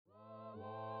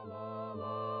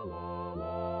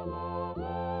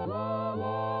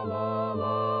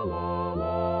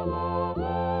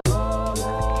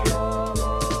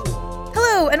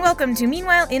Welcome to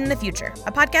Meanwhile in the Future,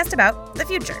 a podcast about the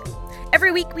future.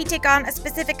 Every week we take on a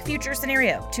specific future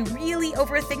scenario to really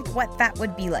overthink what that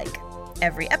would be like.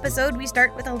 Every episode we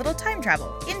start with a little time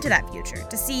travel into that future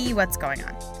to see what's going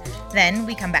on. Then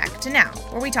we come back to now,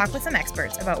 where we talk with some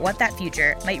experts about what that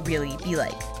future might really be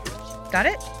like. Got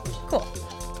it? Cool.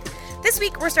 This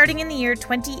week we're starting in the year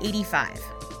 2085.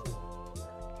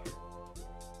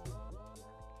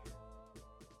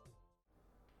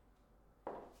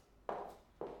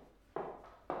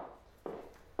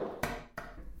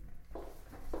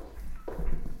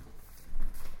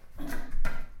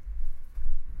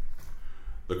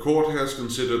 The court has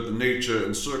considered the nature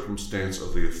and circumstance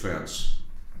of the offense.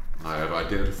 I have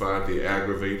identified the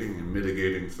aggravating and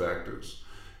mitigating factors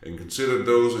and considered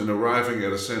those in arriving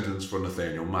at a sentence for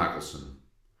Nathaniel Michelson.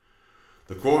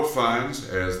 The court finds,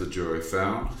 as the jury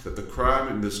found, that the crime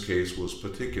in this case was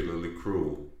particularly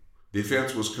cruel. The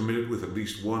offense was committed with at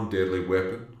least one deadly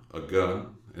weapon, a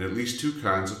gun, and at least two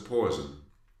kinds of poison.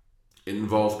 It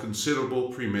involved considerable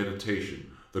premeditation.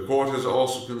 The court has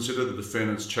also considered the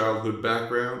defendant's childhood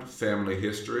background, family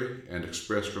history, and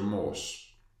expressed remorse.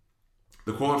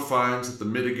 The court finds that the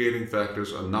mitigating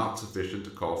factors are not sufficient to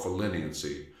call for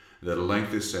leniency, and that a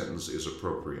lengthy sentence is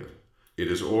appropriate. It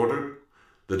is ordered,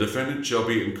 the defendant shall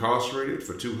be incarcerated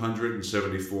for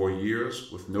 274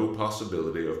 years with no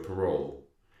possibility of parole.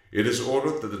 It is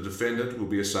ordered that the defendant will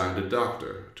be assigned a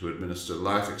doctor to administer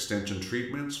life extension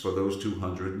treatments for those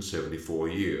 274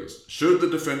 years. Should the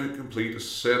defendant complete a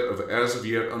set of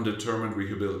as-of-yet undetermined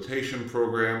rehabilitation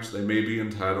programs, they may be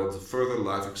entitled to further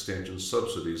life extension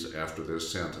subsidies after their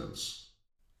sentence.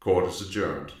 Court is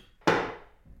adjourned.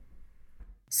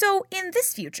 So in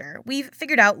this future, we've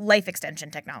figured out life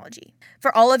extension technology.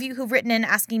 For all of you who've written in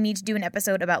asking me to do an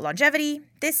episode about longevity,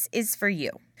 this is for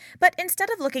you. But instead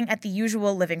of looking at the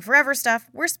usual living forever stuff,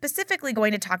 we're specifically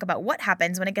going to talk about what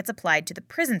happens when it gets applied to the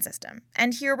prison system.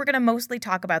 And here we're going to mostly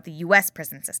talk about the U.S.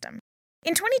 prison system.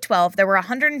 In 2012, there were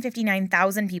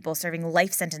 159,000 people serving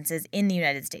life sentences in the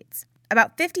United States.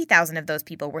 About 50,000 of those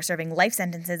people were serving life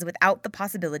sentences without the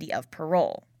possibility of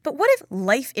parole. But what if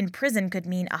life in prison could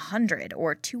mean 100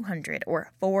 or 200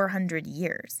 or 400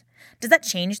 years? Does that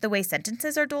change the way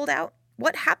sentences are doled out?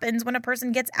 What happens when a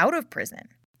person gets out of prison?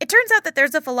 It turns out that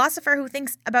there's a philosopher who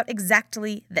thinks about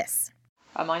exactly this.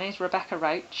 My name's Rebecca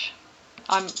Roach.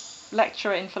 I'm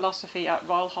lecturer in philosophy at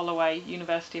Royal Holloway,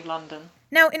 University of London.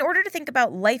 Now, in order to think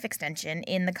about life extension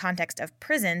in the context of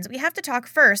prisons, we have to talk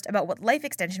first about what life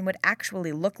extension would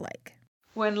actually look like.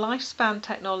 When lifespan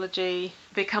technology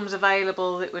becomes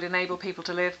available that would enable people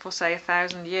to live for, say,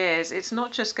 1,000 years, it's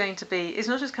not just going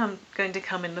to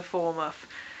come in the form of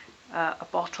a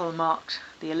bottle marked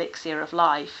the elixir of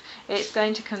life. It's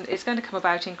going to come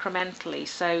about incrementally.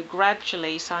 So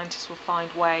gradually, scientists will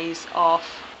find ways of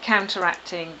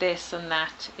counteracting this and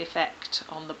that effect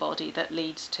on the body that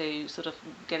leads to sort of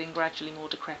getting gradually more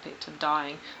decrepit and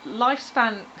dying.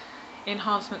 Lifespan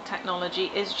enhancement technology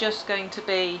is just going to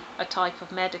be a type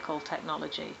of medical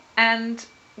technology. And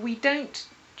we don't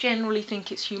generally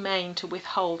think it's humane to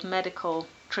withhold medical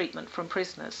treatment from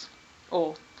prisoners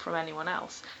or from anyone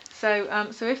else. So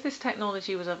if this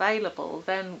technology was available,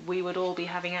 then we would all be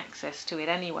having access to it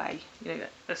anyway,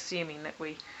 assuming that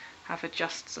we have a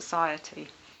just society.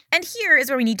 And here is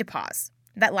where we need to pause.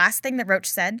 That last thing that Roach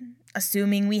said,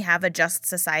 assuming we have a just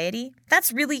society,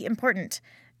 that's really important.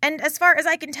 And as far as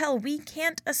I can tell, we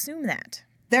can't assume that.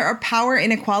 There are power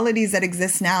inequalities that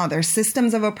exist now. There are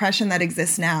systems of oppression that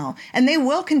exist now. And they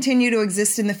will continue to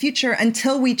exist in the future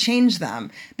until we change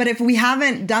them. But if we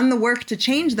haven't done the work to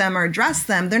change them or address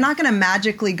them, they're not going to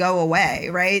magically go away,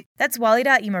 right? That's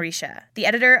Walida Imorisha, the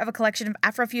editor of a collection of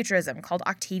Afrofuturism called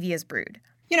Octavia's Brood.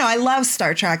 I love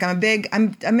Star Trek. I'm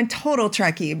a total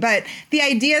Trekkie. But the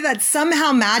idea that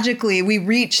somehow magically we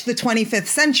reach the 25th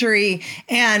century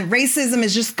and racism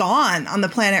is just gone on the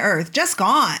planet Earth, just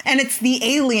gone. And it's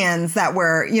the aliens that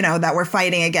we're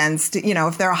fighting against,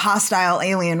 if they're a hostile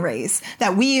alien race,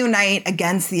 that we unite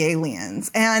against the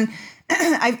aliens. And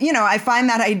I find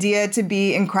that idea to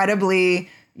be incredibly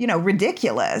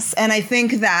ridiculous. And I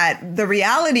think that the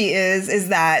reality is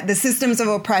that the systems of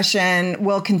oppression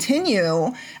will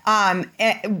continue,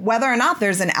 whether or not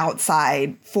there's an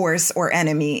outside force or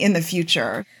enemy in the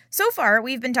future. So far,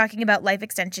 we've been talking about life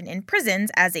extension in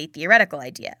prisons as a theoretical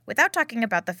idea, without talking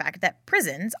about the fact that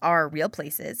prisons are real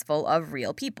places full of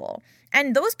real people.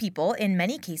 And those people, in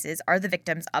many cases, are the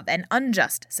victims of an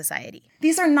unjust society.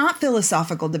 These are not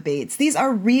philosophical debates. These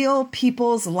are real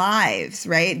people's lives,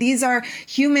 right? These are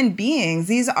human beings.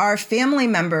 These are family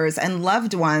members and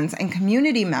loved ones and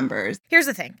community members. Here's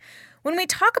the thing. When we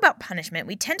talk about punishment,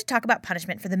 we tend to talk about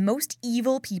punishment for the most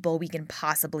evil people we can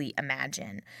possibly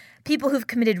imagine. People who've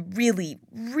committed really,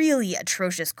 really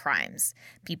atrocious crimes.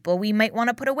 People we might want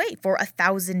to put away for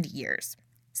 1,000 years.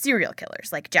 Serial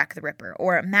killers like Jack the Ripper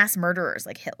or mass murderers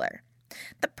like Hitler.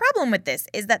 The problem with this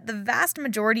is that the vast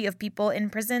majority of people in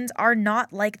prisons are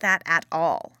not like that at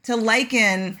all. To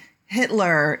liken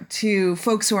Hitler to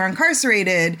folks who are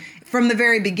incarcerated from the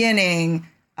very beginning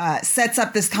sets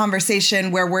up this conversation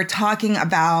where we're talking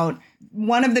about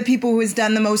one of the people who has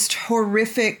done the most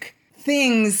horrific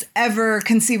things ever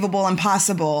conceivable and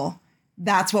possible.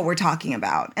 That's what we're talking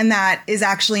about. And that is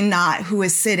actually not who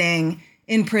is sitting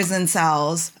in prison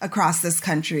cells across this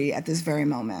country at this very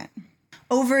moment.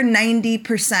 Over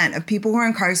 90% of people who are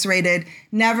incarcerated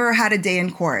never had a day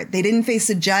in court. They didn't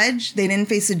face a judge. They didn't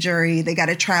face a jury. They got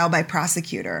a trial by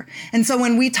prosecutor. And so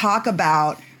when we talk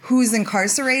about who's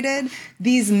incarcerated,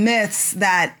 these myths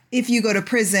that if you go to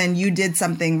prison, you did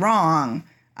something wrong,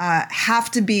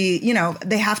 have to be,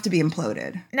 they have to be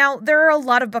imploded. Now, there are a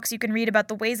lot of books you can read about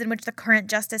the ways in which the current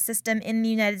justice system in the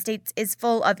United States is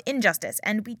full of injustice,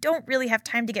 and we don't really have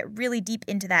time to get really deep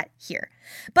into that here.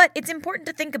 But it's important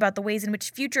to think about the ways in which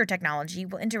future technology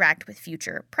will interact with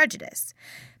future prejudice.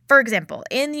 For example,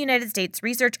 in the United States,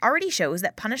 research already shows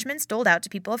that punishments doled out to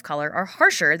people of color are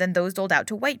harsher than those doled out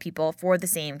to white people for the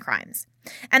same crimes.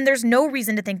 And there's no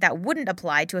reason to think that wouldn't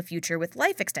apply to a future with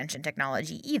life extension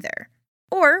technology either.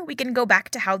 Or we can go back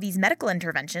to how these medical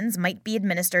interventions might be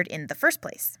administered in the first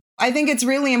place. I think it's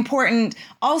really important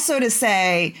also to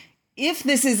say, if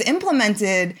this is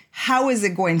implemented, how is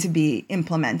it going to be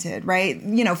implemented, right?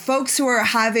 Folks who are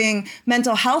having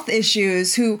mental health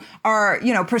issues, who are,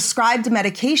 prescribed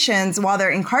medications while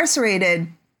they're incarcerated,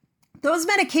 those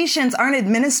medications aren't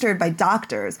administered by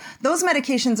doctors. Those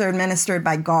medications are administered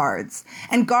by guards.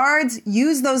 And guards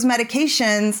use those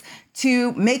medications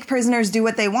to make prisoners do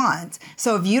what they want.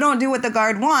 So if you don't do what the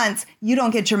guard wants, you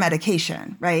don't get your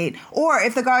medication, right? Or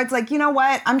if the guard's like, you know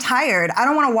what, I'm tired. I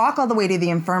don't want to walk all the way to the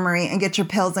infirmary and get your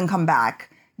pills and come back.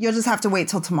 You'll just have to wait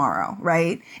till tomorrow,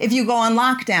 right? If you go on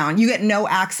lockdown, you get no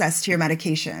access to your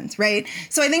medications, right?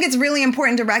 So I think it's really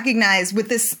important to recognize with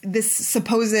this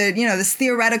supposed, this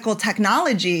theoretical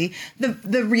technology,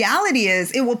 the reality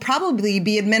is it will probably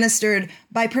be administered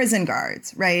by prison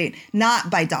guards, right?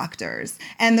 Not by doctors.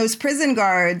 And those prison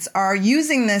guards are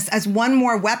using this as one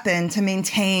more weapon to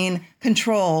maintain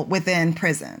control within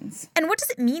prisons. And what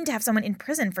does it mean to have someone in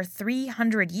prison for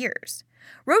 300 years?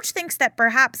 Roach thinks that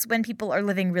perhaps when people are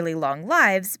living really long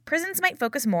lives, prisons might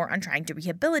focus more on trying to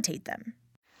rehabilitate them.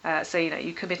 So,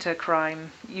 you commit a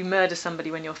crime, you murder somebody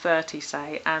when you're 30,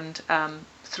 say, and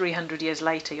 300 years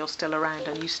later you're still around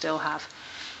and you still have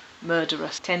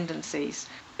murderous tendencies.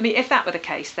 I mean, if that were the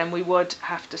case, then we would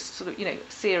have to sort of,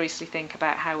 seriously think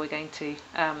about how we're going to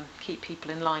keep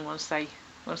people in line once they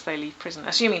leave prison,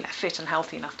 assuming they're fit and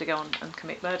healthy enough to go on and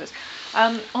commit murders.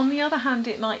 On the other hand,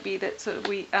 it might be that sort of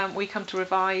we come to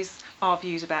revise our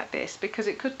views about this, because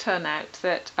it could turn out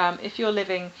that if you're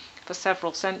living for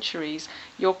several centuries,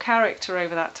 your character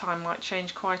over that time might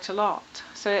change quite a lot.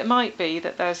 So it might be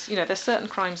that there's certain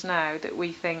crimes now that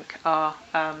we think are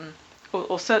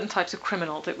or certain types of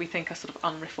criminal that we think are sort of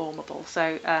unreformable.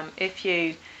 So if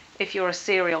you're a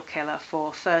serial killer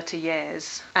for 30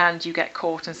 years and you get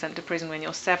caught and sent to prison when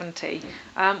you're 70,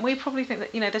 we probably think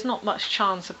that, there's not much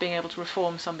chance of being able to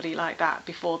reform somebody like that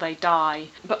before they die.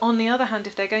 But on the other hand,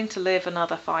 if they're going to live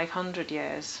another 500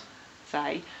 years,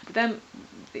 say, then,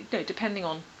 depending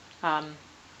on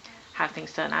how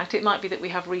things turn out, it might be that we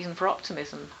have reason for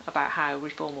optimism about how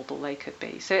reformable they could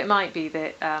be. So it might be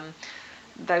that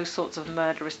those sorts of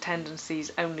murderous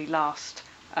tendencies only last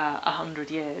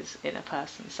 100 years in a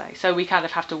person, say. So we kind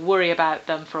of have to worry about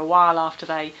them for a while after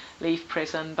they leave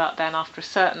prison, but then after a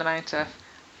certain amount of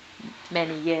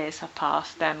many years have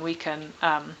passed, then we can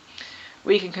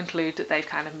conclude that they've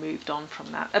kind of moved on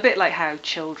from that. A bit like how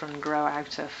children grow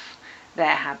out of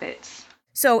their habits.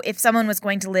 So if someone was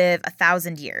going to live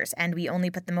 1,000 years and we only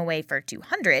put them away for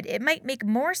 200, it might make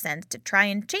more sense to try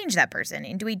and change that person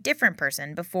into a different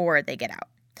person before they get out.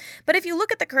 But if you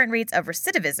look at the current rates of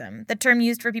recidivism, the term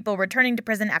used for people returning to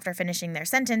prison after finishing their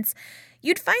sentence,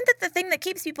 you'd find that the thing that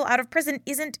keeps people out of prison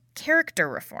isn't character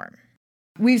reform.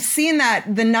 We've seen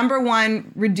that the number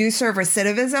one reducer of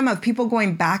recidivism, of people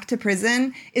going back to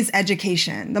prison, is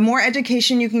education. The more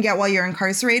education you can get while you're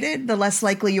incarcerated, the less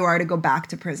likely you are to go back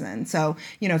to prison. So,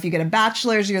 if you get a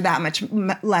bachelor's, you're that much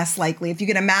less likely. If you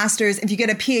get a master's, if you get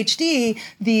a PhD,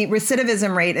 the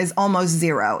recidivism rate is almost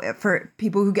zero for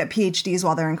people who get PhDs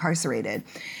while they're incarcerated.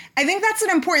 I think that's an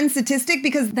important statistic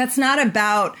because that's not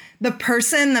about the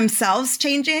person themselves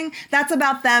changing. That's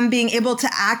about them being able to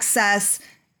access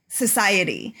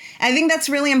society. I think that's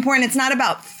really important. It's not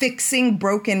about fixing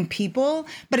broken people,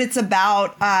 but it's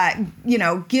about,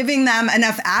 giving them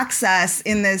enough access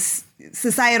in this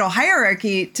societal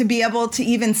hierarchy to be able to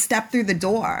even step through the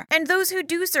door. And those who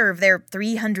do serve their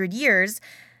 300 years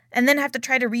and then have to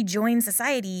try to rejoin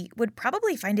society would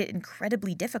probably find it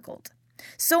incredibly difficult.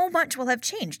 So much will have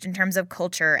changed in terms of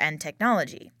culture and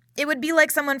technology. It would be like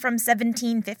someone from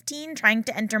 1715 trying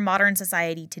to enter modern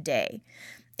society today.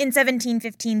 In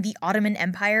 1715, the Ottoman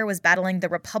Empire was battling the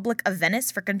Republic of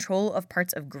Venice for control of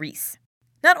parts of Greece.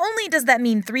 Not only does that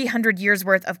mean 300 years'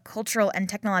 worth of cultural and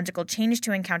technological change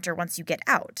to encounter once you get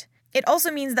out, it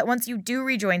also means that once you do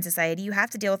rejoin society, you have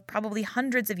to deal with probably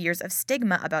hundreds of years of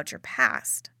stigma about your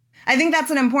past. I think that's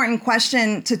an important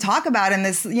question to talk about in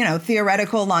this,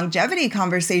 theoretical longevity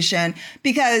conversation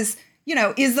because,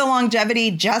 is the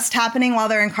longevity just happening while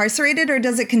they're incarcerated or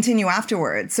does it continue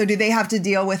afterwards? So do they have to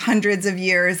deal with hundreds of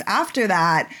years after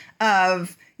that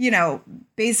of,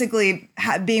 basically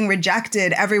being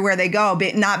rejected everywhere they go,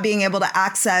 not being able to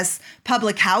access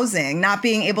public housing, not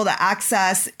being able to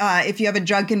access, if you have a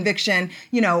drug conviction,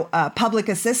 public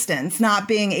assistance, not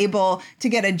being able to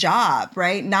get a job,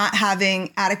 right? Not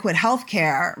having adequate health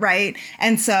care, right?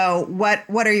 And so what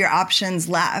are your options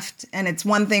left? And it's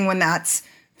one thing when that's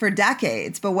for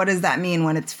decades, but what does that mean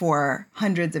when it's for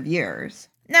hundreds of years?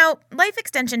 Now, life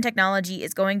extension technology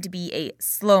is going to be a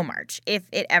slow march, if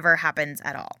it ever happens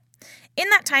at all. In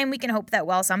that time, we can hope that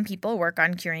while some people work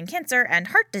on curing cancer and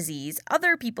heart disease,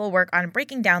 other people work on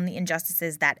breaking down the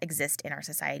injustices that exist in our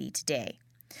society today.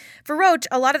 For Roach,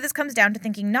 a lot of this comes down to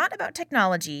thinking not about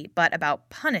technology, but about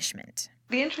punishment.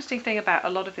 The interesting thing about a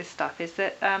lot of this stuff is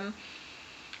that,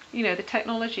 the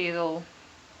technology is all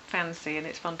fancy and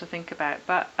it's fun to think about,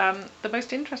 but the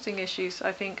most interesting issues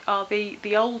I think are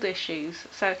the old issues,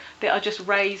 so they are just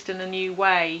raised in a new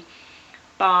way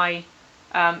by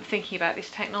thinking about this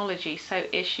technology. So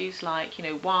issues like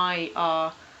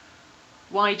why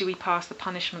do we pass the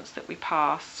punishments that we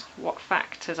pass, what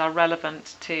factors are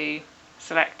relevant to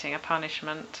selecting a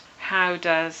punishment, how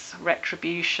does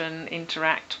retribution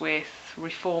interact with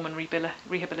reform and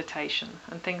rehabilitation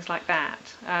and things like that.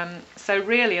 So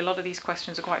really a lot of these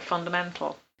questions are quite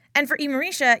fundamental. And for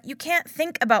Marisha, you can't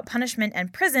think about punishment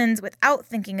and prisons without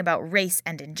thinking about race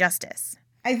and injustice.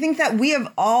 I think that we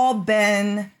have all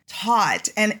been taught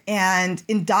and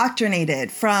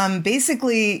indoctrinated from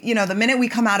basically, the minute we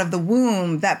come out of the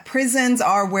womb, that prisons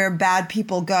are where bad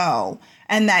people go.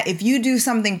 And that if you do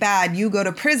something bad, you go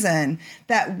to prison,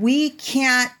 that we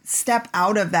can't step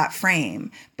out of that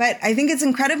frame. But I think it's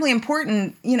incredibly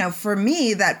important, for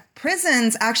me, that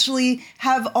prisons actually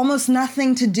have almost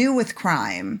nothing to do with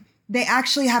crime. They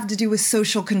actually have to do with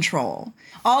social control.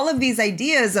 All of these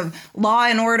ideas of law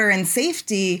and order and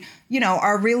safety,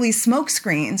 are really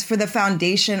smokescreens for the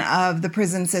foundation of the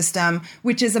prison system,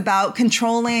 which is about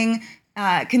controlling,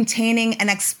 containing, and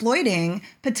exploiting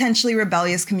potentially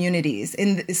rebellious communities,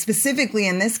 specifically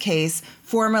in this case,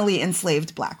 formerly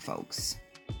enslaved Black folks.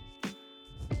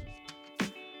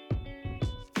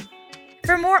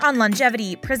 For more on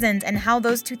longevity, prisons, and how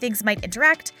those two things might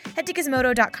interact, head to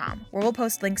Gizmodo.com, where we'll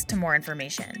post links to more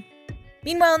information.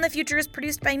 Meanwhile in the Future is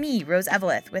produced by me, Rose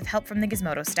Eveleth, with help from the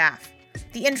Gizmodo staff.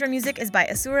 The intro music is by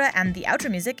Asura, and the outro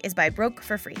music is by Broke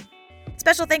for Free.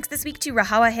 Special thanks this week to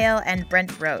Rahawa Hale and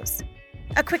Brent Rose.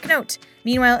 A quick note,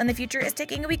 Meanwhile in the Future is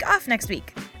taking a week off next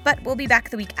week, but we'll be back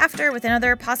the week after with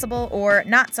another possible or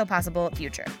not so possible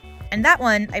future. And that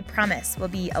one, I promise, will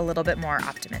be a little bit more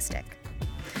optimistic.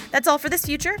 That's all for this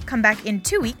future. Come back in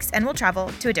 2 weeks and we'll travel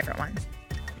to a different one.